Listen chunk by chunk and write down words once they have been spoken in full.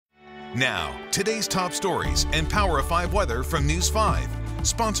Now, today's top stories and Power of 5 weather from News 5,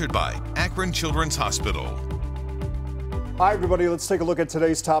 sponsored by Akron Children's Hospital. Hi, everybody. Let's take a look at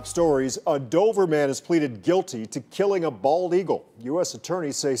today's top stories. A Dover man has pleaded guilty to killing a bald eagle. U.S.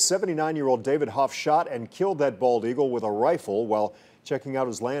 attorneys say 79-year-old David Huff shot and killed that bald eagle with a rifle while checking out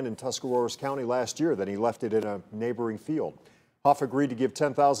his land in Tuscarawas County last year. Then he left it in a neighboring field. Huff agreed to give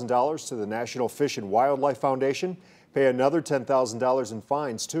 $10,000 to the National Fish and Wildlife Foundation, pay another $10,000 in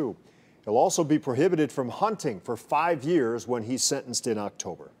fines, too. He'll also be prohibited from hunting for 5 years when he's sentenced in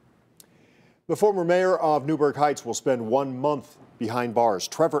October. The former mayor of Newburgh Heights will spend 1 month behind bars.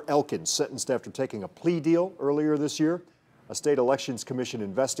 Trevor Elkins, sentenced after taking a plea deal earlier this year. A state elections commission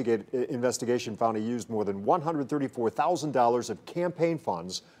investigation found he used more than $134,000 of campaign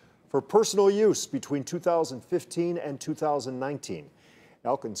funds for personal use between 2015 and 2019.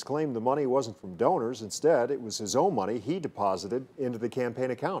 Elkins claimed the money wasn't from donors. Instead, it was his own money he deposited into the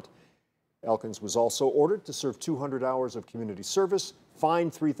campaign account. Elkins was also ordered to serve 200 hours of community service,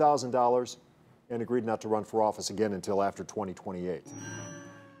 fined $3,000, and agreed not to run for office again until after 2028.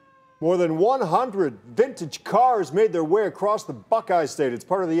 More than 100 vintage cars made their way across the Buckeye State. It's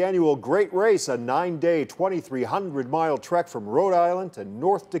part of the annual Great Race, a 9-day, 2,300-mile trek from Rhode Island to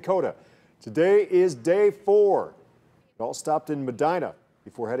North Dakota. Today is day 4. It all stopped in Medina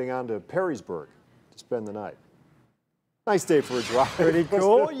before heading on to Perrysburg to spend the night. Nice day for a drive. Pretty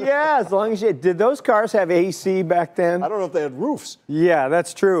cool. Yeah, as long as you... Did those cars have AC back then? I don't know if they had roofs. Yeah,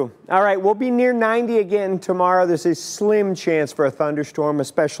 that's true. All right, we'll be near 90 again tomorrow. There's a slim chance for a thunderstorm,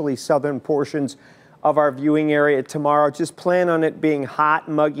 especially southern portions of our viewing area tomorrow. Just plan on it being hot,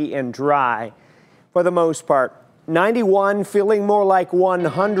 muggy, and dry for the most part. 91, feeling more like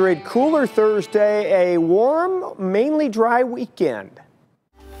 100. Cooler Thursday, a warm, mainly dry weekend.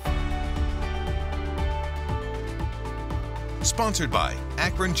 Sponsored by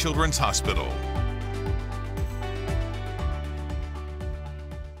Akron Children's Hospital.